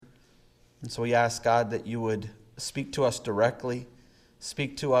And so we ask, God, that you would speak to us directly,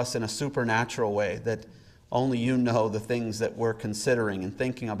 speak to us in a supernatural way, that only you know the things that we're considering and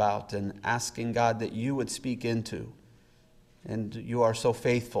thinking about, and asking, God, that you would speak into. And you are so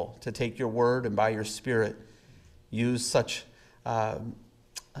faithful to take your word and by your Spirit use such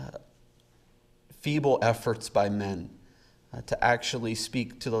feeble efforts by men to actually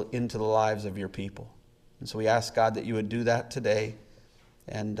speak into the lives of your people. And so we ask, God, that you would do that today,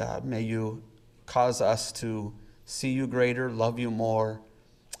 and may you cause us to see you greater, love you more,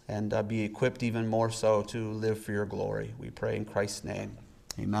 and be equipped even more so to live for your glory. We pray in Christ's name.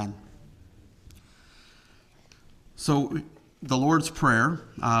 Amen. So the Lord's Prayer,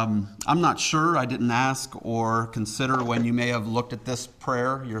 I'm not sure, I didn't ask or consider when you may have looked at this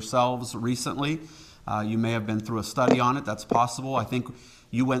prayer yourselves recently. You may have been through a study on it, that's possible. I think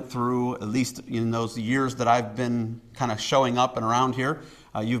you went through, at least in those years that I've been kind of showing up and around here,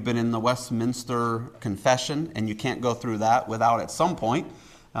 you've been in the Westminster Confession, and you can't go through that without at some point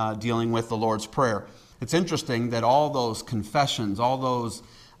dealing with the Lord's Prayer. It's interesting that all those confessions, all those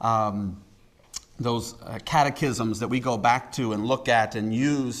catechisms that we go back to and look at and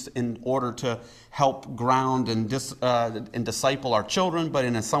use in order to help ground and disciple our children, but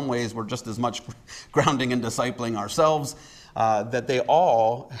in some ways we're just as much grounding and discipling ourselves, that they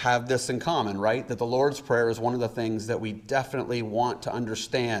all have this in common, right? That the Lord's Prayer is one of the things that we definitely want to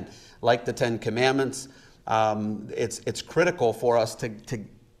understand. Like the Ten Commandments, it's critical for us to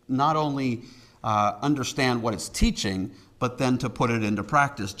not only understand what it's teaching, but then to put it into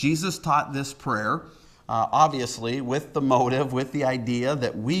practice. Jesus taught this prayer, obviously, with the motive, with the idea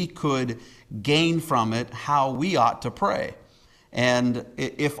that we could gain from it how we ought to pray. And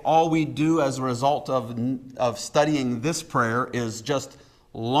if all we do as a result of studying this prayer is just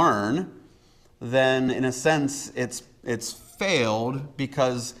learn, then in a sense it's failed,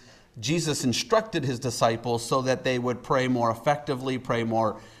 because Jesus instructed his disciples so that they would pray more effectively, pray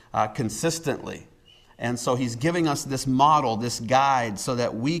more consistently. And so he's giving us this model, this guide, so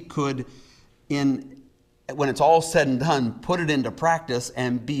that we could, when it's all said and done, put it into practice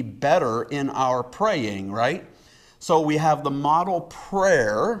and be better in our praying, right? So we have the model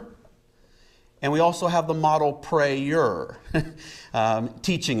prayer, and we also have the model prayer,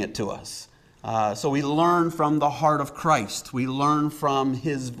 teaching it to us. So we learn from the heart of Christ. We learn from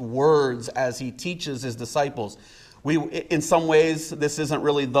his words as he teaches his disciples. In some ways, this isn't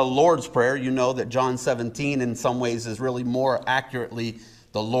really the Lord's Prayer. You know that John 17 in some ways is really more accurately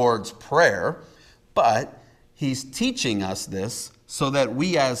the Lord's Prayer. But he's teaching us this so that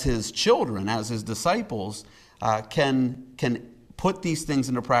we as his children, as his disciples, can put these things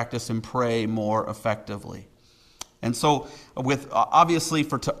into practice and pray more effectively. And so obviously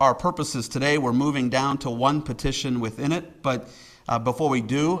for our purposes today, we're moving down to one petition within it. But before we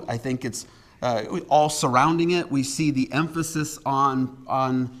do, I think it's all surrounding it, we see the emphasis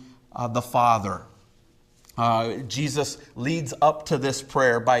on the Father. Jesus leads up to this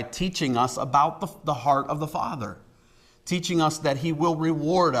prayer by teaching us about the heart of the Father, teaching us that he will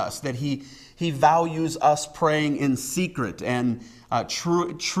reward us, that he values us praying in secret and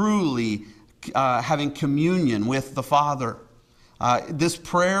truly having communion with the Father. This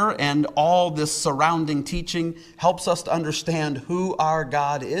prayer and all this surrounding teaching helps us to understand who our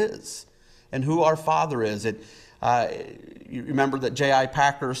God is and who our Father is. You remember that J.I.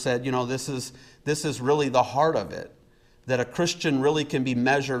 Packer said, this is really the heart of it, that a Christian really can be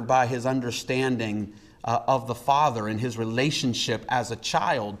measured by his understanding of the Father and his relationship as a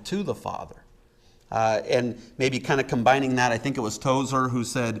child to the Father. And maybe kind of combining that, I think it was Tozer who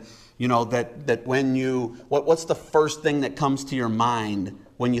said, that when what's the first thing that comes to your mind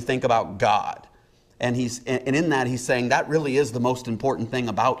when you think about God? And in that he's saying that really is the most important thing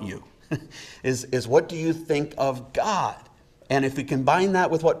about you, is what do you think of God? And if we combine that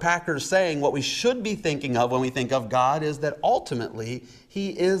with what Packer is saying, what we should be thinking of when we think of God is that ultimately he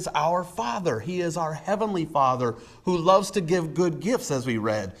is our Father. He is our Heavenly Father who loves to give good gifts, as we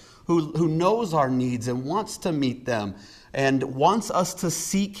read, who knows our needs and wants to meet them and wants us to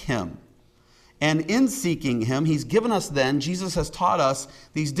seek him. And in seeking him, he's given us Jesus has taught us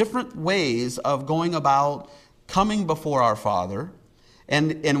these different ways of going about coming before our Father.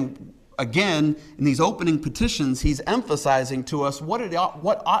 And again, in these opening petitions, he's emphasizing to us what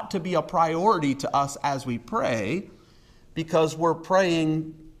ought to be a priority to us as we pray, because we're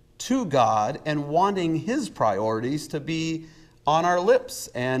praying to God and wanting his priorities to be on our lips,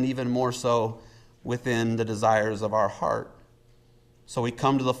 and even more so within the desires of our heart. So we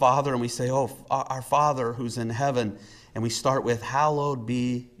come to the Father and we say, "Oh, our Father who's in heaven," and we start with, "Hallowed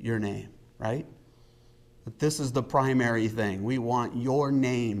be your name," right? That this is the primary thing. We want your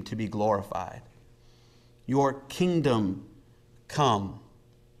name to be glorified. Your kingdom come,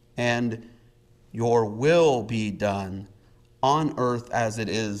 and your will be done on earth as it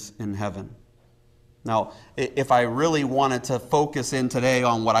is in heaven. Now, if I really wanted to focus in today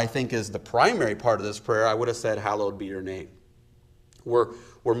on what I think is the primary part of this prayer, I would have said, hallowed be your name. We're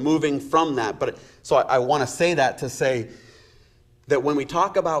moving from that. But so I want to say that to say that when we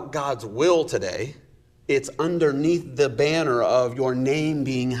talk about God's will today, it's underneath the banner of your name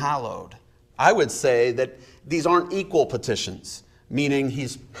being hallowed. I would say that these aren't equal petitions, meaning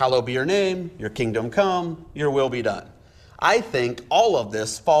he's hallowed be your name, your kingdom come, your will be done. I think all of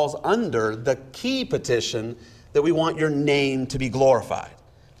this falls under the key petition that we want your name to be glorified,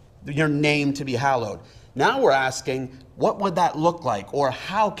 your name to be hallowed. Now we're asking, what would that look like, or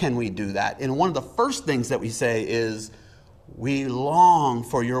how can we do that? And one of the first things that we say is, we long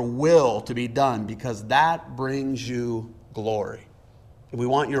for your will to be done, because that brings you glory. We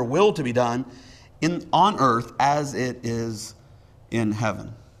want your will to be done on earth as it is in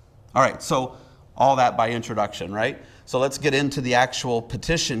heaven. All right, so all that by introduction, right? So let's get into the actual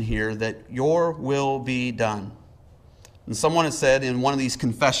petition here, that your will be done. And someone has said in one of these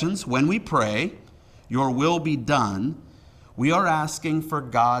confessions, when we pray, your will be done, we are asking for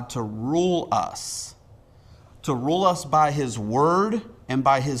God to rule us by his word and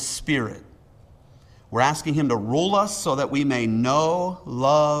by his spirit. We're asking him to rule us so that we may know,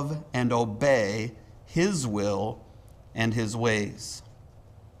 love, and obey his will and his ways.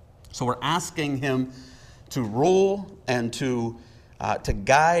 So we're asking him to rule and to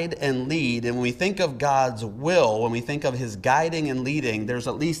guide and lead. And when we think of God's will, when we think of his guiding and leading, there's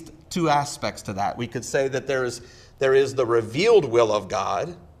at least two aspects to that. We could say that there is the revealed will of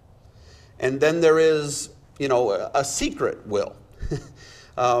God, and then there is, a secret will.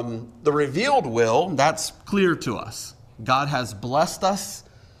 The revealed will, that's clear to us. God has blessed us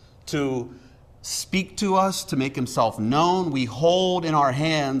to speak to us, to make himself known. We hold in our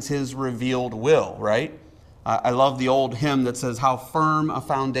hands his revealed will, right? I love the old hymn that says, how firm a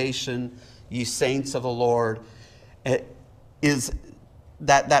foundation, ye saints of the Lord. It is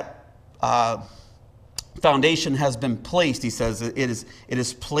that foundation has been placed, he says, it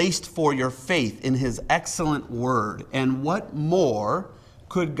is placed for your faith in his excellent word. And what more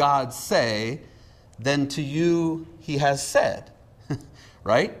could God say than to you he has said,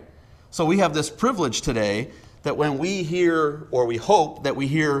 right? So we have this privilege today that when we hear, or we hope that we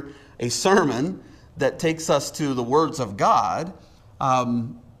hear a sermon that takes us to the words of God,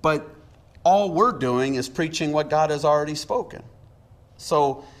 but all we're doing is preaching what God has already spoken.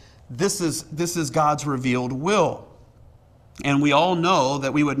 So this is God's revealed will. And we all know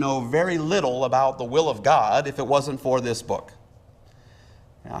that we would know very little about the will of God if it wasn't for this book.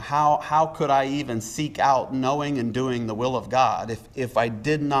 Now, how could I even seek out knowing and doing the will of God if I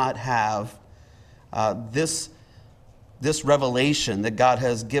did not have this revelation that God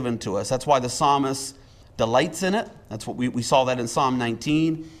has given to us? That's why the psalmist delights in it. That's what we saw that in Psalm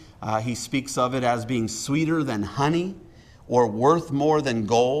 19. He speaks of it as being sweeter than honey, or worth more than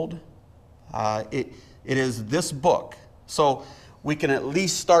gold. It is this book. So we can at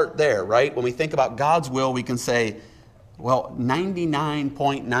least start there, right? When we think about God's will, we can say, well,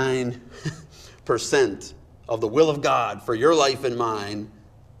 99.9% of the will of God for your life and mine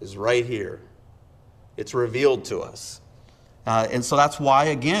is right here. It's revealed to us. And so that's why,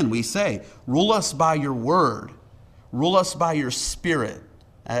 again, we say, rule us by your word. Rule us by your spirit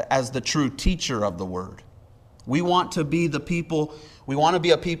as the true teacher of the word. We want to be a people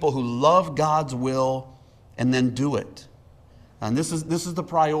who love God's will and then do it. And this is the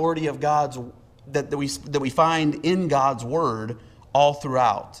priority of God's that we find in God's word all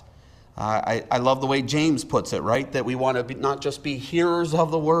throughout. I love the way James puts it, right? That we want to not just be hearers of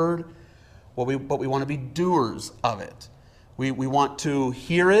the word, but we want to be doers of it. We want to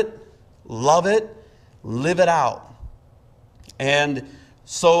hear it, love it, live it out. And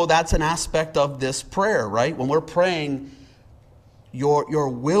so that's an aspect of this prayer, right? When we're praying, your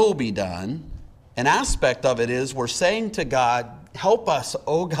will be done, an aspect of it is we're saying to God, help us,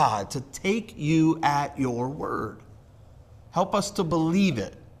 oh God, to take you at your word. Help us to believe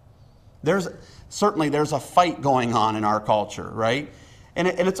it. There's a fight going on in our culture, right?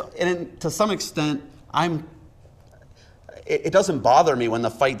 And to some extent, it doesn't bother me when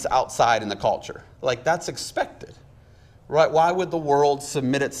the fight's outside in the culture. Like, that's expected. Right? Why would the world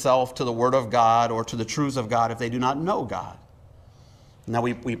submit itself to the Word of God or to the truths of God if they do not know God? Now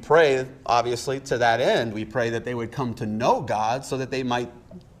we pray, obviously, to that end. We pray that they would come to know God so that they might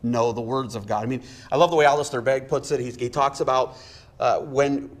know the words of God. I mean, I love the way Alistair Begg puts it. He talks about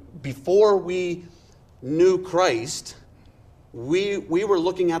before we knew Christ, we were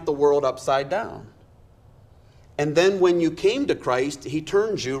looking at the world upside down. And then when you came to Christ, he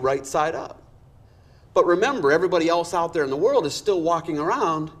turns you right side up. But remember, everybody else out there in the world is still walking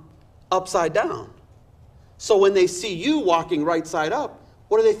around upside down. So when they see you walking right side up,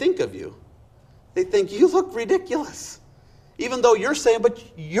 what do they think of you? They think you look ridiculous. Even though you're saying, but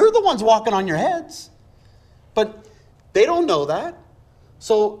you're the ones walking on your heads. But they don't know that.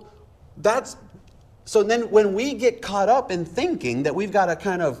 So then when we get caught up in thinking that we've got to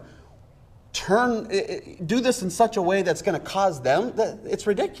kind of do this in such a way that's going to cause them, it's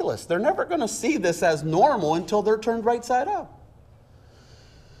ridiculous. They're never going to see this as normal until they're turned right side up.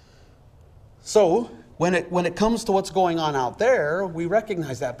 So when it comes to what's going on out there, we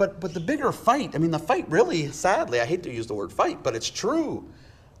recognize that. But the bigger fight, the fight really, sadly, I hate to use the word fight, but it's true.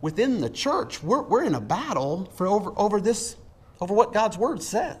 Within the church, we're in a battle over what God's word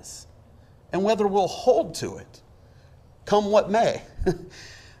says, and whether we'll hold to it, come what may.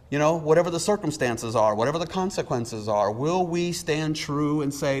 Whatever the circumstances are, whatever the consequences are, will we stand true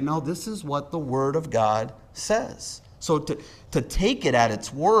and say, no, this is what the Word of God says? So to take it at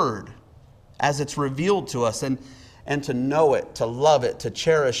its word, as it's revealed to us, and to know it, to love it, to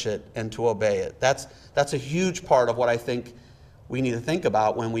cherish it, and to obey it. That's a huge part of what I think we need to think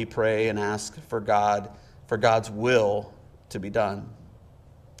about when we pray and ask for God's will to be done.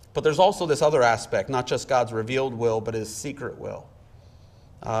 But there's also this other aspect, not just God's revealed will, but his secret will.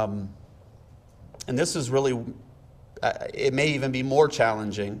 And this is really, it may even be more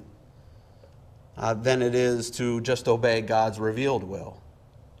challenging than it is to just obey God's revealed will.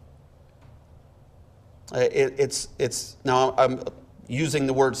 Now I'm using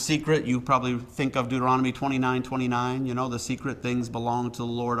the word secret. You probably think of Deuteronomy 29:29. The secret things belong to the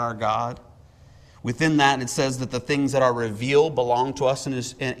Lord our God. Within that, it says that the things that are revealed belong to us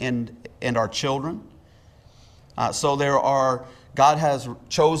and our children. God has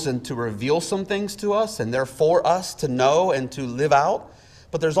chosen to reveal some things to us, and they're for us to know and to live out.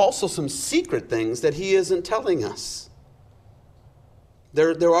 But there's also some secret things that he isn't telling us.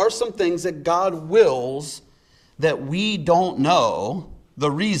 There are some things that God wills that we don't know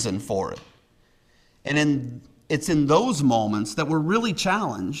the reason for it. And it's in those moments that we're really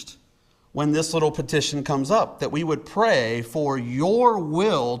challenged when this little petition comes up, that we would pray for your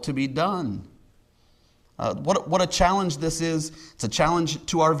will to be done. What a challenge this is. It's a challenge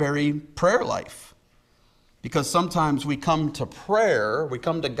to our very prayer life. Because sometimes we come to prayer, we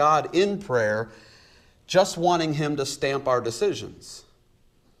come to God in prayer, just wanting him to stamp our decisions.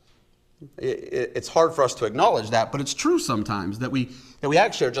 It's hard for us to acknowledge that, but it's true sometimes that we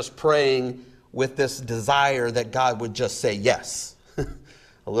actually are just praying with this desire that God would just say yes.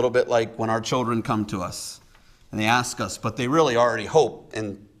 A little bit like when our children come to us and they ask us, but they really already hope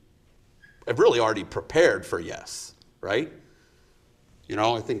and have really already prepared for yes, right?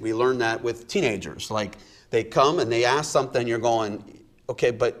 I think we learn that with teenagers. Like they come and they ask something, you're going, okay,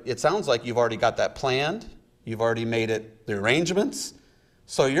 but it sounds like you've already got that planned. You've already made the arrangements.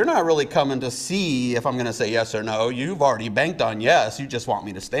 So you're not really coming to see if I'm going to say yes or no. You've already banked on yes. You just want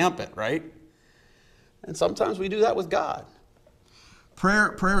me to stamp it, right? And sometimes we do that with God.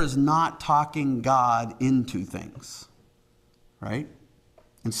 Prayer is not talking God into things, right?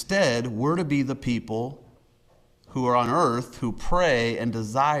 Instead, we're to be the people who are on earth who pray and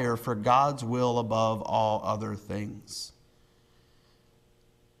desire for God's will above all other things.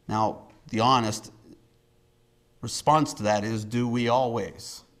 Now, the honest response to that is, do we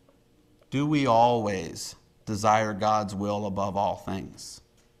always desire God's will above all things?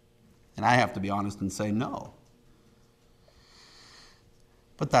 And I have to be honest and say no.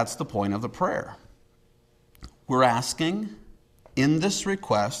 But that's the point of the prayer. We're asking in this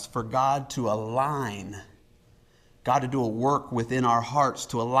request for God to do a work within our hearts,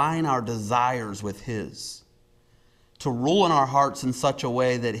 to align our desires with his, to rule in our hearts in such a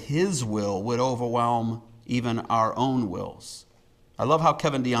way that his will would overwhelm even our own wills. I love how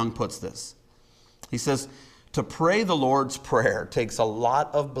Kevin DeYoung puts this. He says, to pray the Lord's Prayer takes a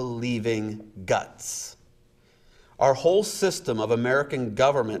lot of believing guts. Our whole system of American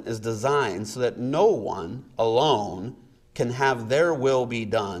government is designed so that no one alone can have their will be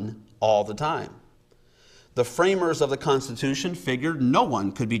done all the time. The framers of the Constitution figured no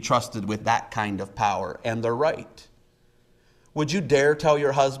one could be trusted with that kind of power, and they're right. Would you dare tell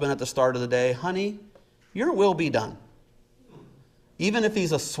your husband at the start of the day, honey, your will be done? Even if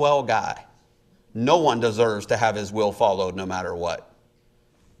he's a swell guy, no one deserves to have his will followed no matter what.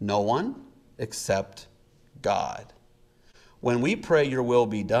 No one except God. When we pray your will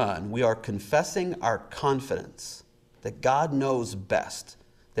be done, we are confessing our confidence that God knows best,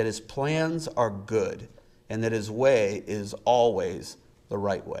 that his plans are good, and that his way is always the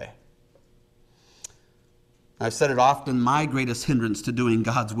right way. I've said it often, my greatest hindrance to doing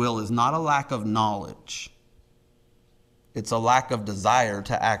God's will is not a lack of knowledge. It's a lack of desire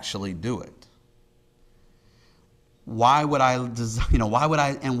to actually do it. Why would I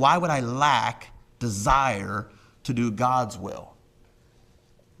lack desire to do God's will?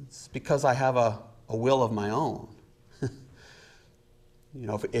 It's because I have a will of my own.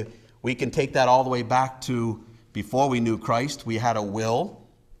 If we can take that all the way back to before we knew Christ, we had a will,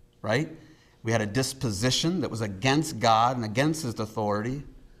 right? We had a disposition that was against God and against his authority.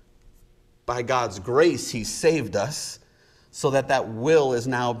 By God's grace, he saved us so that will is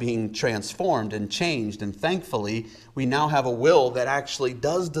now being transformed and changed. And thankfully, we now have a will that actually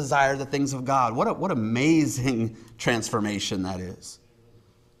does desire the things of God. What amazing transformation that is.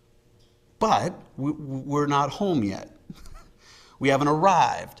 But we're not home yet. We haven't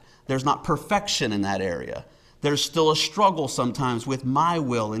arrived. There's not perfection in that area. There's still a struggle sometimes with my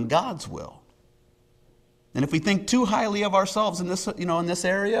will and God's will. And if we think too highly of ourselves in this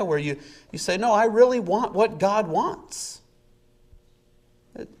area where you say, no, I really want what God wants.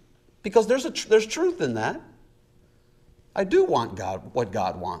 Because there's truth in that. I do want what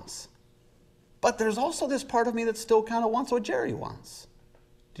God wants. But there's also this part of me that still kind of wants what Jerry wants.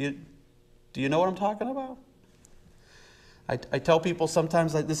 Do you know what I'm talking about? I tell people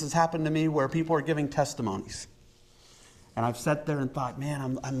sometimes that this has happened to me where people are giving testimonies. And I've sat there and thought,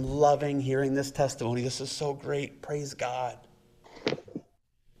 man, I'm loving hearing this testimony. This is so great. Praise God.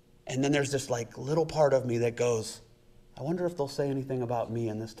 And then there's this little part of me that goes, I wonder if they'll say anything about me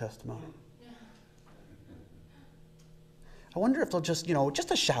in this testimony. I wonder if they'll just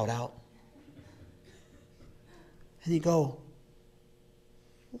a shout out. And you go,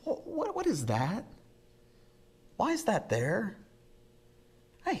 what is that? Why is that there?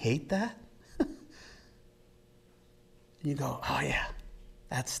 I hate that. And you go, oh yeah,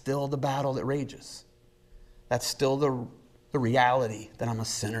 that's still the battle that rages. That's still the reality that I'm a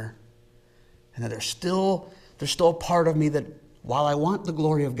sinner. And that there's still a part of me that while I want the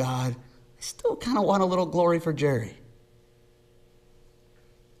glory of God, I still kind of want a little glory for Jerry.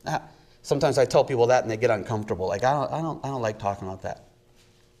 Sometimes I tell people that and they get uncomfortable. I don't like talking about that.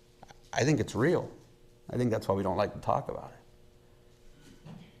 I think it's real. I think that's why we don't like to talk about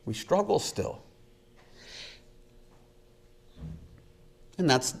it. We struggle still. And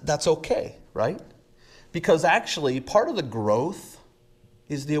that's okay, right? Because actually, part of the growth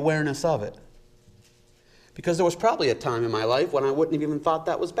is the awareness of it. Because there was probably a time in my life when I wouldn't have even thought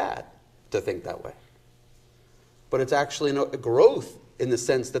that was bad to think that way. But it's actually a growth in the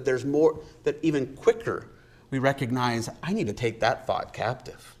sense that there's more, that even quicker we recognize, I need to take that thought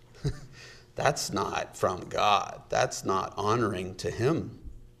captive. That's not from God. That's not honoring to him.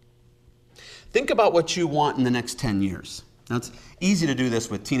 Think about what you want in the next 10 years. Now, it's easy to do this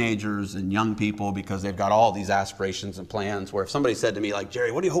with teenagers and young people because they've got all these aspirations and plans where if somebody said to me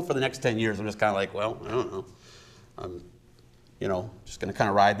Jerry, what do you hope for the next 10 years? I'm just kind of well, I don't know. I'm, just going to kind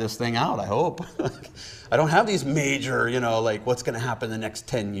of ride this thing out, I hope. I don't have these major, what's going to happen in the next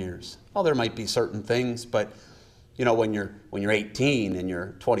 10 years. Well, there might be certain things, but when you're 18 and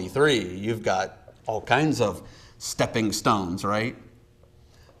you're 23, you've got all kinds of stepping stones, right?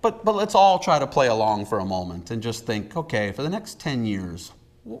 But let's all try to play along for a moment and just think, okay, for the next 10 years,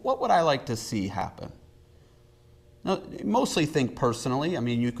 what would I like to see happen? Now, mostly think personally. I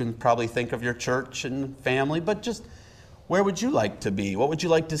mean, you can probably think of your church and family, but just where would you like to be? What would you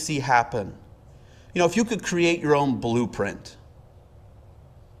like to see happen? If you could create your own blueprint,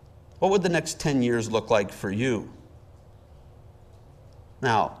 what would the next 10 years look like for you?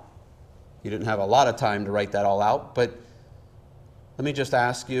 Now, you didn't have a lot of time to write that all out, but let me just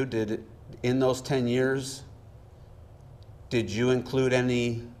ask you, in those 10 years, did you include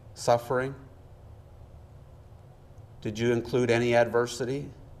any suffering? Did you include any adversity?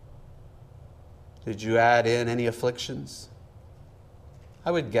 Did you add in any afflictions?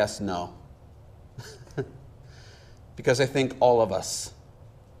 I would guess no. Because I think all of us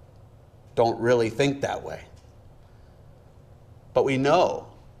don't really think that way. But we know,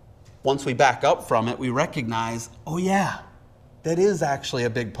 once we back up from it, we recognize, oh yeah, that is actually a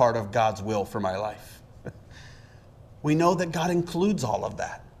big part of God's will for my life. We know that God includes all of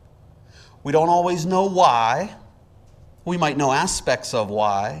that. We don't always know why. We might know aspects of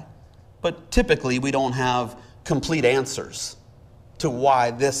why, but typically we don't have complete answers to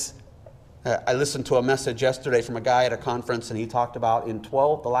why this. I listened to a message yesterday from a guy at a conference, and he talked about in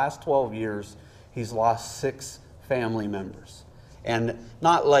the last 12 years, he's lost 6 family members. And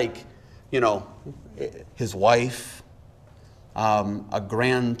not his wife, a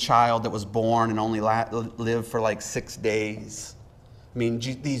grandchild that was born and only lived for like 6 days. I mean,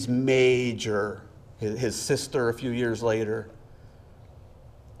 these major, his sister a few years later.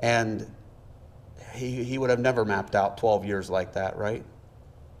 And he would have never mapped out 12 years like that, right?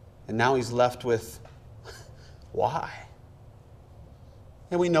 And now he's left with, why?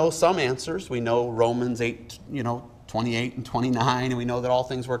 And we know some answers. We know Romans 8, 28 and 29, and we know that all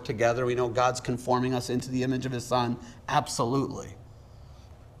things work together. We know God's conforming us into the image of his Son. Absolutely.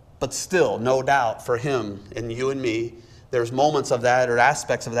 But still, no doubt for him and you and me, there's moments of that or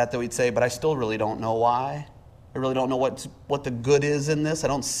aspects of that we'd say, but I still really don't know why. I really don't know what the good is in this. I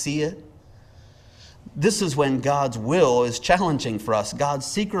don't see it. This is when God's will is challenging for us. God's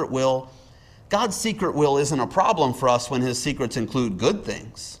secret will isn't a problem for us when his secrets include good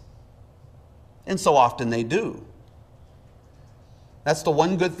things. And so often they do. That's the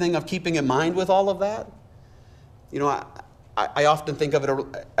one good thing of keeping in mind with all of that. I often think of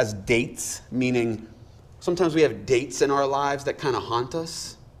it as dates, meaning sometimes we have dates in our lives that kind of haunt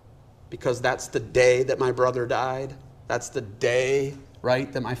us because that's the day that my brother died. That's the day,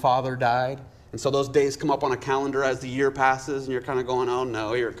 right, that my father died. And so those days come up on a calendar as the year passes, and you're kind of going, oh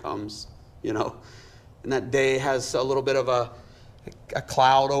no, here it comes, And that day has a little bit of a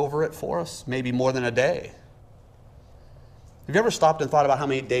cloud over it for us, maybe more than a day. Have you ever stopped and thought about how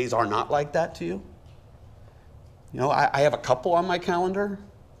many days are not like that to you? I have a couple on my calendar,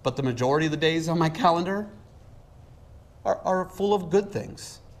 but the majority of the days on my calendar are full of good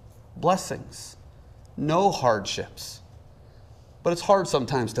things, blessings, no hardships. But it's hard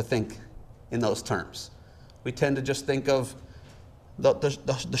sometimes to think in those terms. We tend to just think of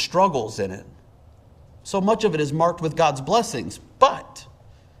the struggles in it. So much of it is marked with God's blessings. But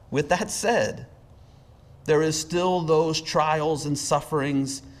with that said, there is still those trials and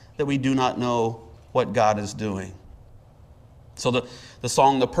sufferings that we do not know what God is doing. So the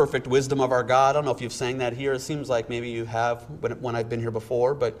song, The Perfect Wisdom of Our God, I don't know if you've sang that here. It seems like maybe you have when I've been here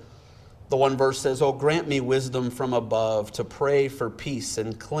before. But the one verse says, "Oh, grant me wisdom from above to pray for peace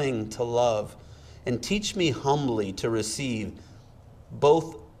and cling to love. And teach me humbly to receive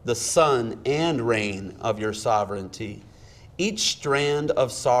both the sun and rain of your sovereignty. Each strand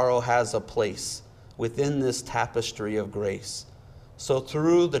of sorrow has a place within this tapestry of grace. So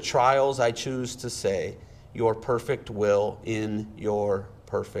through the trials I choose to say, your perfect will in your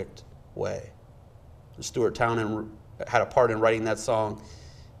perfect way." Stuart Townend had a part in writing that song.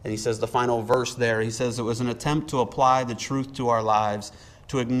 And he says the final verse there, he says, "It was an attempt to apply the truth to our lives,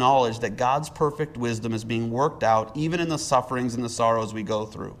 to acknowledge that God's perfect wisdom is being worked out even in the sufferings and the sorrows we go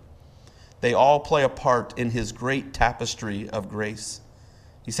through. They all play a part in his great tapestry of grace."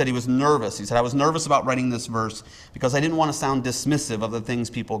 He said he was nervous. He said, "I was nervous about writing this verse because I didn't want to sound dismissive of the things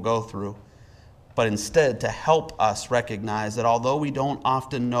people go through, but instead to help us recognize that although we don't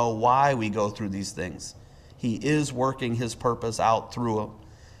often know why we go through these things, he is working his purpose out through them.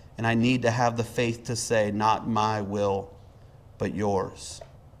 And I need to have the faith to say, not my will, but yours."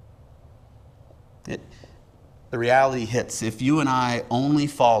 The reality hits. If you and I only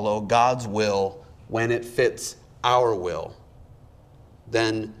follow God's will when it fits our will,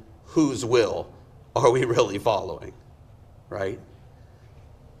 then whose will are we really following, right?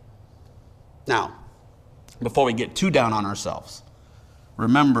 Now, before we get too down on ourselves,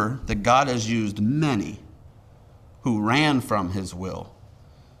 remember that God has used many who ran from his will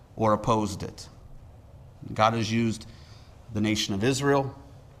or opposed it. God has used the nation of Israel.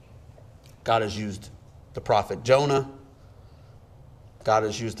 God has used the prophet Jonah. God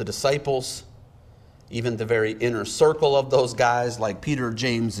has used the disciples, even the very inner circle of those guys like Peter,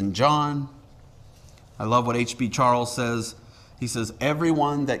 James, and John. I love what H.B. Charles says. He says,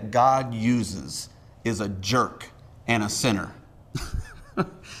 "Everyone that God uses is a jerk and a sinner."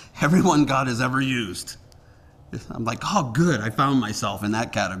 Everyone God has ever used. I'm like, oh, good, I found myself in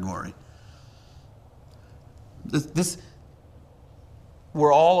that category.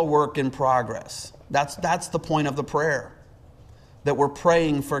 We're all a work in progress. That's the point of the prayer, that we're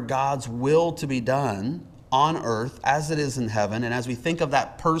praying for God's will to be done on earth as it is in heaven. And as we think of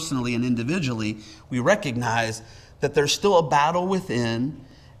that personally and individually, we recognize that there's still a battle within,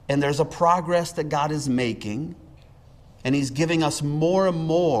 and there's a progress that God is making. And he's giving us more and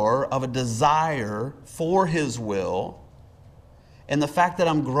more of a desire for his will. And the fact that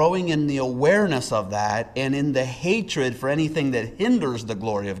I'm growing in the awareness of that and in the hatred for anything that hinders the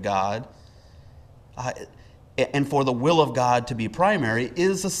glory of God and for the will of God to be primary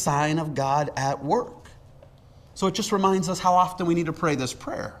is a sign of God at work. So it just reminds us how often we need to pray this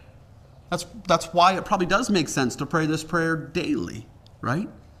prayer. That's why it probably does make sense to pray this prayer daily, right?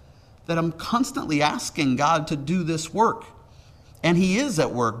 That I'm constantly asking God to do this work. And he is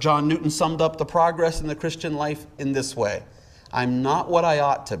at work. John Newton summed up the progress in the Christian life in this way: I'm not what I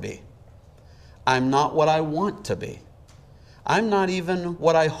ought to be. I'm not what I want to be. I'm not even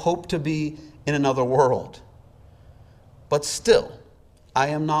what I hope to be in another world. But still, I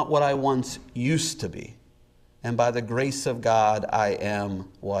am not what I once used to be. And by the grace of God, I am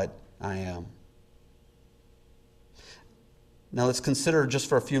what I am. Now let's consider just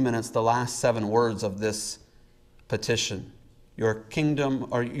for a few minutes the last 7 words of this petition. Your kingdom,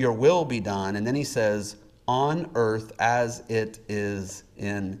 or your will be done. And then he says, on earth as it is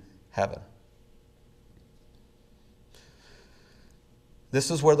in heaven.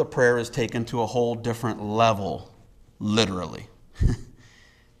 This is where the prayer is taken to a whole different level, literally.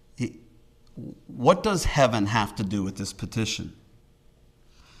 What does heaven have to do with this petition?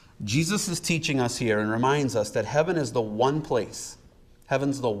 Jesus is teaching us here and reminds us that heaven is the one place,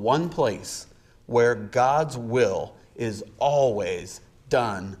 heaven's the one place where God's will is always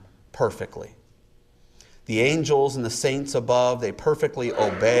done perfectly. The angels and the saints above, they perfectly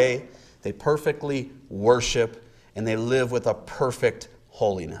obey, they perfectly worship, and they live with a perfect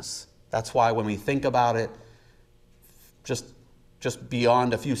holiness. That's why when we think about it, just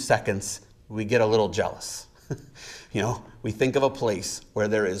beyond a few seconds, we get a little jealous. We think of a place where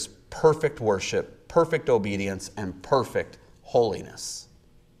there is perfect worship, perfect obedience, and perfect holiness.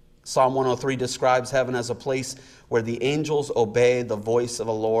 Psalm 103 describes heaven as a place where the angels obey the voice of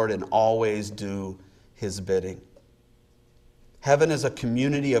the Lord and always do his bidding. Heaven is a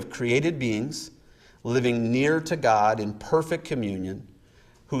community of created beings living near to God in perfect communion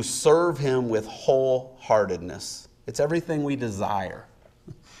who serve him with wholeheartedness. It's everything we desire.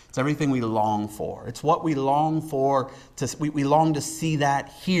 It's everything we long for. It's what we long for. We long to see that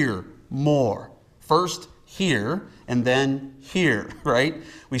here more. First here and then here, right?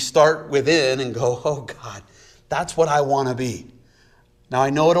 We start within and go, oh God, that's what I want to be. Now I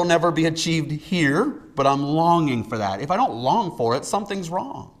know it'll never be achieved here, but I'm longing for that. If I don't long for it, something's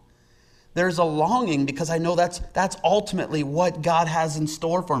wrong. There's a longing because I know that's ultimately what God has in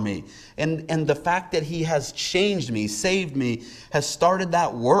store for me. And the fact that he has changed me, saved me, has started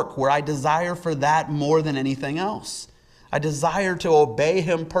that work where I desire for that more than anything else. I desire to obey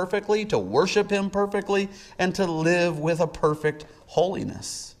him perfectly, to worship him perfectly, and to live with a perfect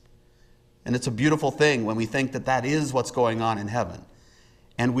holiness. And it's a beautiful thing when we think that that is what's going on in heaven.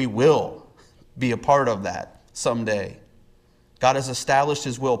 And we will be a part of that someday. God has established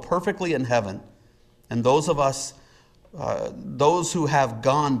his will perfectly in heaven, and those of us, those who have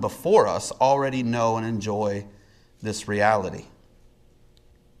gone before us, already know and enjoy this reality.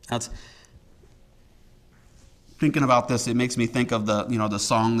 That's thinking about this. It makes me think of the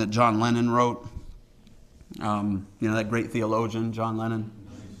song that John Lennon wrote. That great theologian, John Lennon.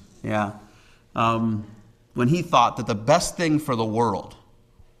 Yeah, when he thought that the best thing for the world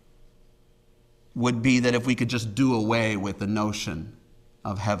would be that if we could just do away with the notion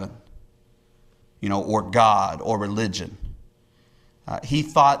of heaven, or God or religion. He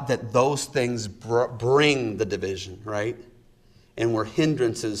thought that those things bring the division, right? And were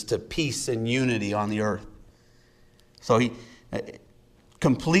hindrances to peace and unity on the earth. So he,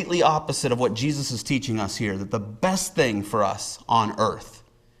 completely opposite of what Jesus is teaching us here, that the best thing for us on earth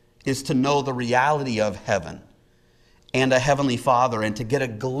is to know the reality of heaven and a heavenly Father, and to get a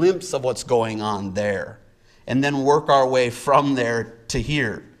glimpse of what's going on there, and then work our way from there to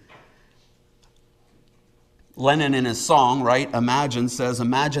here. Lennon in his song, right, Imagine, says,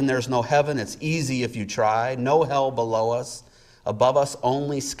 imagine there's no heaven, it's easy if you try, no hell below us, above us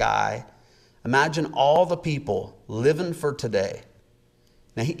only sky. Imagine all the people living for today.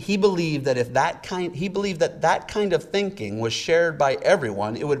 Now he believed that that kind of thinking was shared by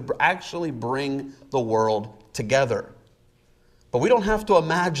everyone, it would actually bring the world together. But we don't have to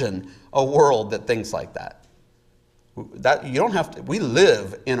imagine a world that thinks like that. You don't have to. We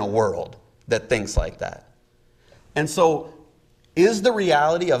live in a world that thinks like that. And so, is the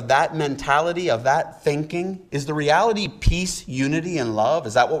reality of that mentality, of that thinking, is the reality peace, unity, and love?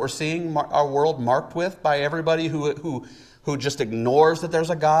 Is that what we're seeing our world marked with by everybody who just ignores that there's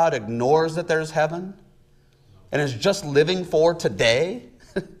a God, ignores that there's heaven, and is just living for today?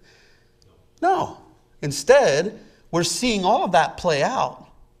 No. Instead, we're seeing all of that play out.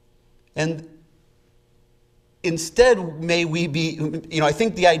 And instead, may we be, I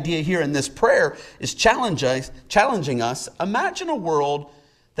think the idea here in this prayer is challenging us. Imagine a world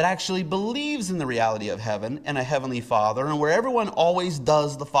that actually believes in the reality of heaven and a heavenly Father, and where everyone always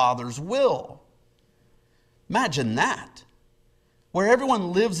does the Father's will. Imagine that. Where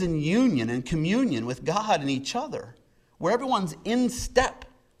everyone lives in union and communion with God and each other. Where everyone's in step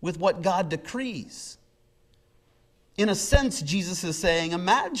with what God decrees. In a sense, Jesus is saying,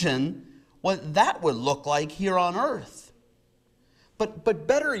 imagine what that would look like here on earth. But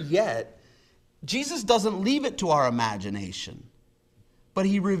better yet, Jesus doesn't leave it to our imagination, but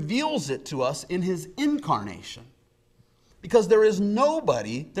he reveals it to us in his incarnation. Because there is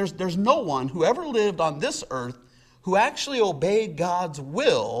nobody, there's no one who ever lived on this earth who actually obeyed God's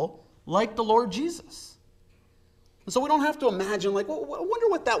will like the Lord Jesus. And so we don't have to imagine, like, well, I wonder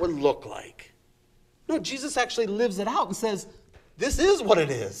what that would look like. No, Jesus actually lives it out and says, this is what it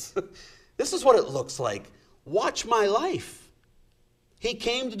is. This is what it looks like. Watch my life. He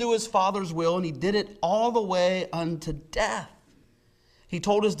came to do his Father's will, and he did it all the way unto death. He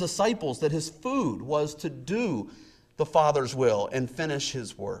told his disciples that his food was to do the Father's will and finish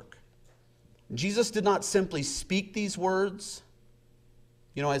his work. Jesus did not simply speak these words,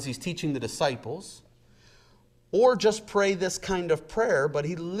 as he's teaching the disciples, or just pray this kind of prayer, but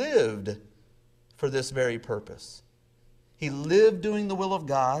he lived for this very purpose. He lived doing the will of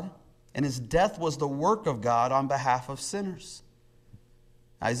God, and his death was the work of God on behalf of sinners.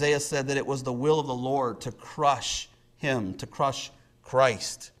 Isaiah said that it was the will of the Lord to crush him, to crush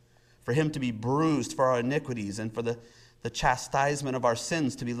Christ, for him to be bruised for our iniquities and for the chastisement of our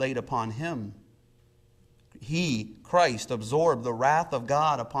sins to be laid upon him. He, Christ, absorbed the wrath of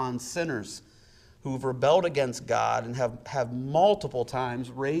God upon sinners who have rebelled against God and have multiple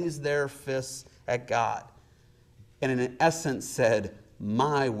times raised their fists at God and in essence said,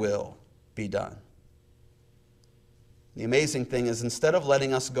 my will be done. The amazing thing is, instead of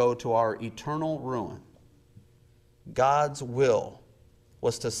letting us go to our eternal ruin, God's will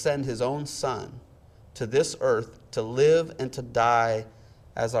was to send his own Son to this earth to live and to die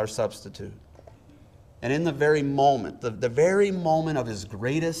as our substitute. And in the very moment, the very moment of his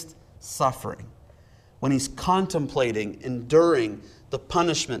greatest suffering, when he's contemplating, enduring the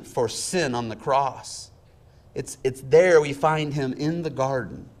punishment for sin on the cross, it's there we find him in the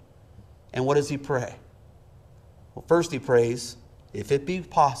garden. And what does he pray? Well, first he prays, if it be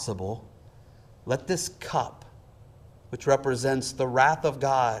possible, let this cup, which represents the wrath of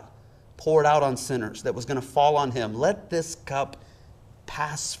God poured out on sinners that was going to fall on him, let this cup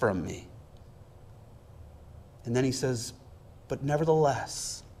pass from me. And then he says, but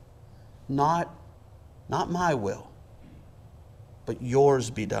nevertheless, not my will, but yours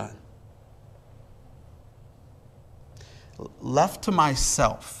be done. Left to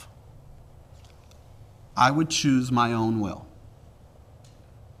myself, I would choose my own will,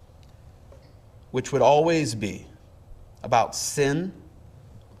 which would always be about sin,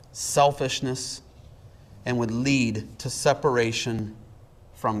 selfishness, and would lead to separation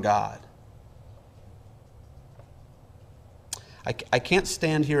from God. I can't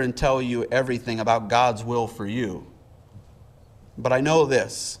stand here and tell you everything about God's will for you, but I know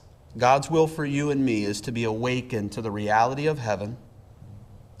this. God's will for you and me is to be awakened to the reality of heaven,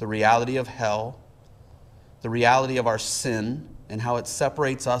 the reality of hell, the reality of our sin, and how it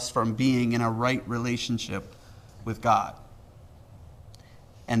separates us from being in a right relationship with God.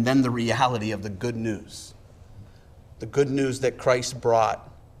 And then the reality of the good news that Christ brought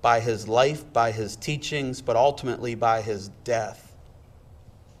by his life, by his teachings, but ultimately by his death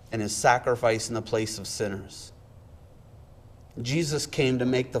and his sacrifice in the place of sinners. Jesus came to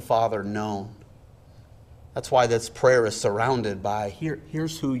make the Father known. That's why this prayer is surrounded by,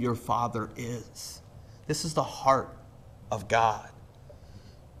 here's who your Father is. This is the heart of God.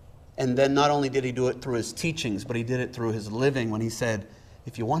 And then not only did he do it through his teachings, but he did it through his living when he said,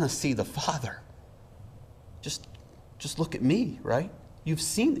 if you want to see the Father, just look at me, right? If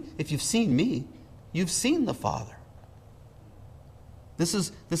you've seen me, you've seen the Father. This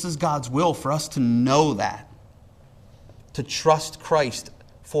is God's will for us to know that, to trust Christ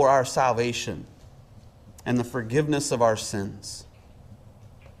for our salvation and the forgiveness of our sins.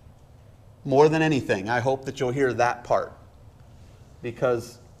 More than anything, I hope that you'll hear that part,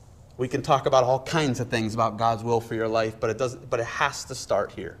 because we can talk about all kinds of things about God's will for your life, but it has to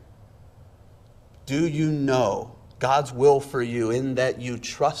start here. Do you know God's will for you in that you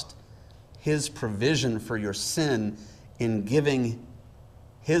trust his provision for your sin in giving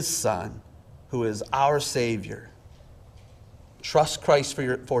his Son, who is our Savior? Trust Christ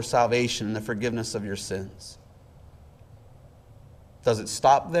for salvation and the forgiveness of your sins. Does it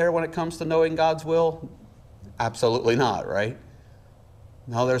stop there when it comes to knowing God's will? Absolutely not, right?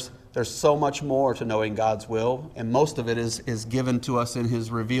 No, there's so much more to knowing God's will, and most of it is given to us in his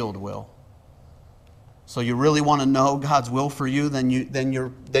revealed will. So you really want to know God's will for you, then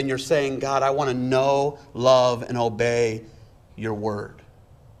you're saying, God, I want to know, love, and obey your word.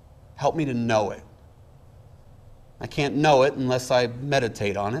 Help me to know it. I can't know it unless I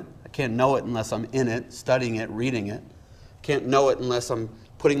meditate on it. I can't know it unless I'm in it, studying it, reading it. I can't know it unless I'm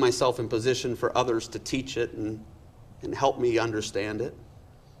putting myself in position for others to teach it and help me understand it.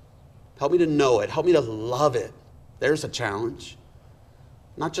 Help me to know it. Help me to love it. There's a challenge.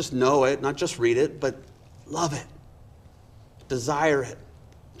 Not just know it, not just read it, but love it. Desire it.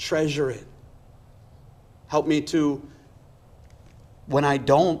 Treasure it. Help me to, when I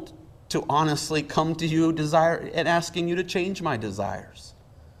don't, to honestly come to you desire and asking you to change my desires.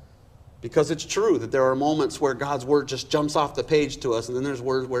 Because it's true that there are moments where God's word just jumps off the page to us, and then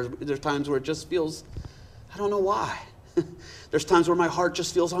there's times where it just feels, I don't know why. There's times where my heart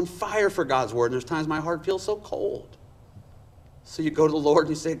just feels on fire for God's word, and there's times my heart feels so cold. So you go to the Lord and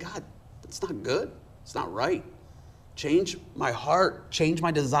you say, God, that's not good. It's not right. Change my heart. Change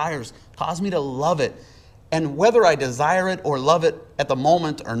my desires. Cause me to love it. And whether I desire it or love it at the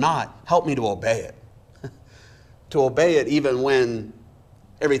moment or not, help me to obey it. To obey it even when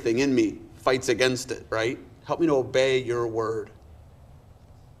everything in me fights against it, right? Help me to obey your word.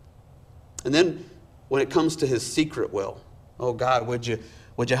 And then when it comes to his secret will, oh God, would you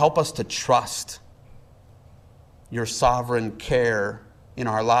help us to trust your sovereign care in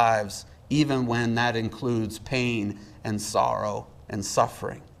our lives, even when that includes pain and sorrow and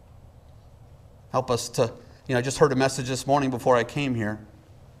suffering. Help us to, I just heard a message this morning before I came here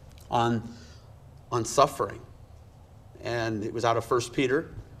on suffering. And it was out of 1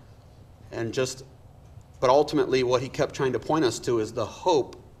 Peter. But ultimately what he kept trying to point us to is the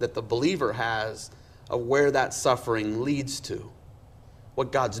hope that the believer has of where that suffering leads to.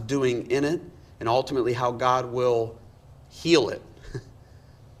 What God's doing in it, and ultimately how God will heal it.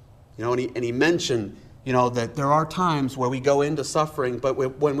 And he mentioned, that there are times where we go into suffering, but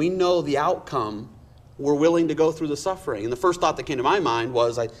when we know the outcome, we're willing to go through the suffering. And the first thought that came to my mind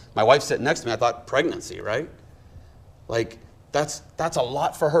was, my wife's sitting next to me, I thought pregnancy, right? Like, that's a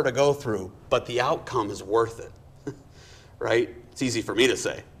lot for her to go through, but the outcome is worth it, right? It's easy for me to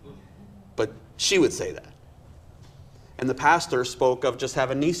say, but she would say that. And the pastor spoke of just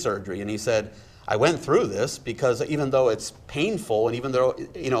having knee surgery, and he said, I went through this because even though it's painful, and even though,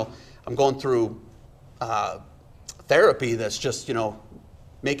 I'm going through therapy that's just,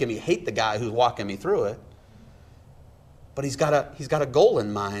 making me hate the guy who's walking me through it, but he's got a goal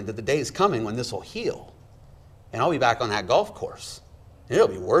in mind that the day is coming when this will heal. And I'll be back on that golf course. And it'll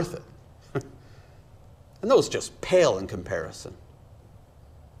be worth it. And those just pale in comparison.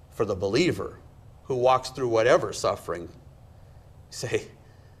 For the believer who walks through whatever suffering, say,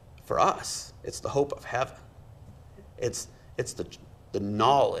 for us, it's the hope of heaven. It's the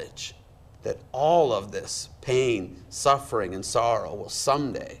knowledge that all of this pain, suffering, and sorrow will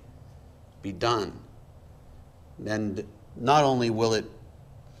someday be done. And not only will it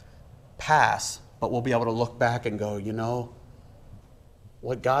pass, but we'll be able to look back and go,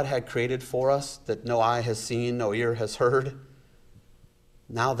 what God had created for us that no eye has seen, no ear has heard,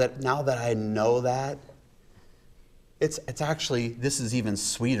 now that I know that, it's actually, this is even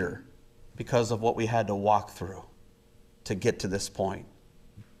sweeter because of what we had to walk through to get to this point.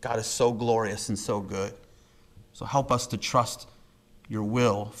 God is so glorious and so good. So help us to trust your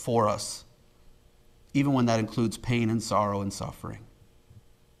will for us, even when that includes pain and sorrow and suffering.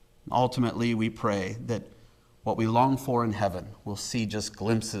 Ultimately, we pray that what we long for in heaven, we'll see just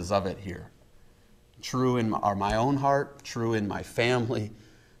glimpses of it here. True in my own heart, true in my family.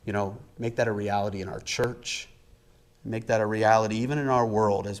 Make that a reality in our church. Make that a reality even in our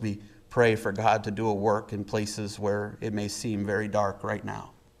world as we pray for God to do a work in places where it may seem very dark right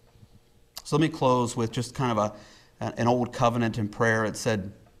now. So let me close with just kind of an old covenant in prayer. It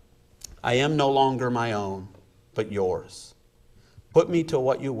said, I am no longer my own, but yours. Put me to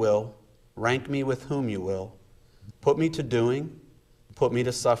what you will, rank me with whom you will. Put me to doing, put me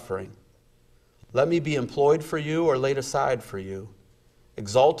to suffering. Let me be employed for you or laid aside for you,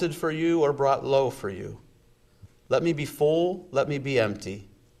 exalted for you or brought low for you. Let me be full, let me be empty.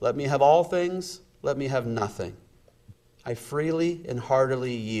 Let me have all things, let me have nothing. I freely and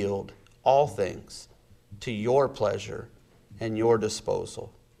heartily yield all things to your pleasure and your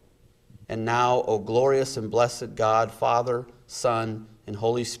disposal. And now, O glorious and blessed God, Father, Son, and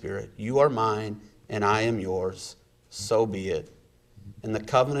Holy Spirit, you are mine and I am yours. So be it. And the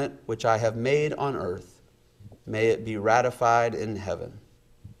covenant which I have made on earth, may it be ratified in heaven.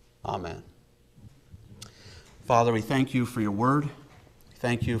 Amen. Father, we thank you for your word.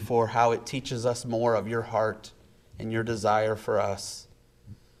 Thank you for how it teaches us more of your heart and your desire for us.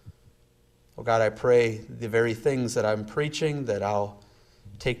 Oh God, I pray the very things that I'm preaching that I'll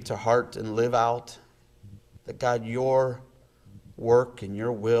take to heart and live out. That God, your work and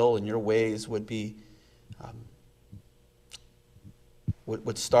your will and your ways would be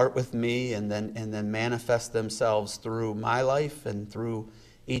would start with me and then manifest themselves through my life and through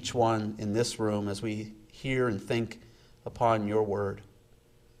each one in this room as we hear and think upon your word.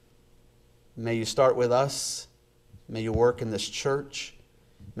 May you start with us. May you work in this church.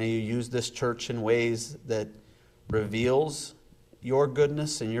 May you use this church in ways that reveals your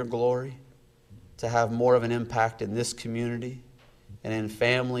goodness and your glory to have more of an impact in this community and in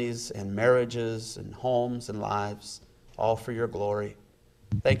families and marriages and homes and lives, all for your glory.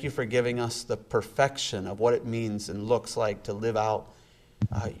 Thank you for giving us the perfection of what it means and looks like to live out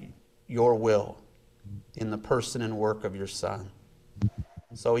your will in the person and work of your Son.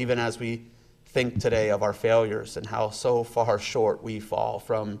 So even as we think today of our failures and how so far short we fall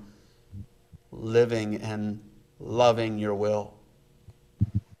from living and loving your will,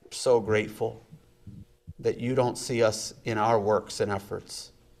 we're so grateful that you don't see us in our works and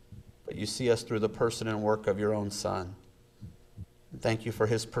efforts, but you see us through the person and work of your own Son. And thank you for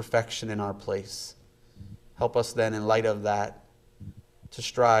his perfection in our place. Help us then, in light of that, to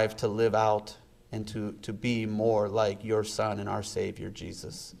strive to live out and to be more like your Son and our Savior,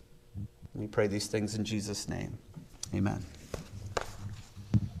 Jesus. We pray these things in Jesus' name. Amen.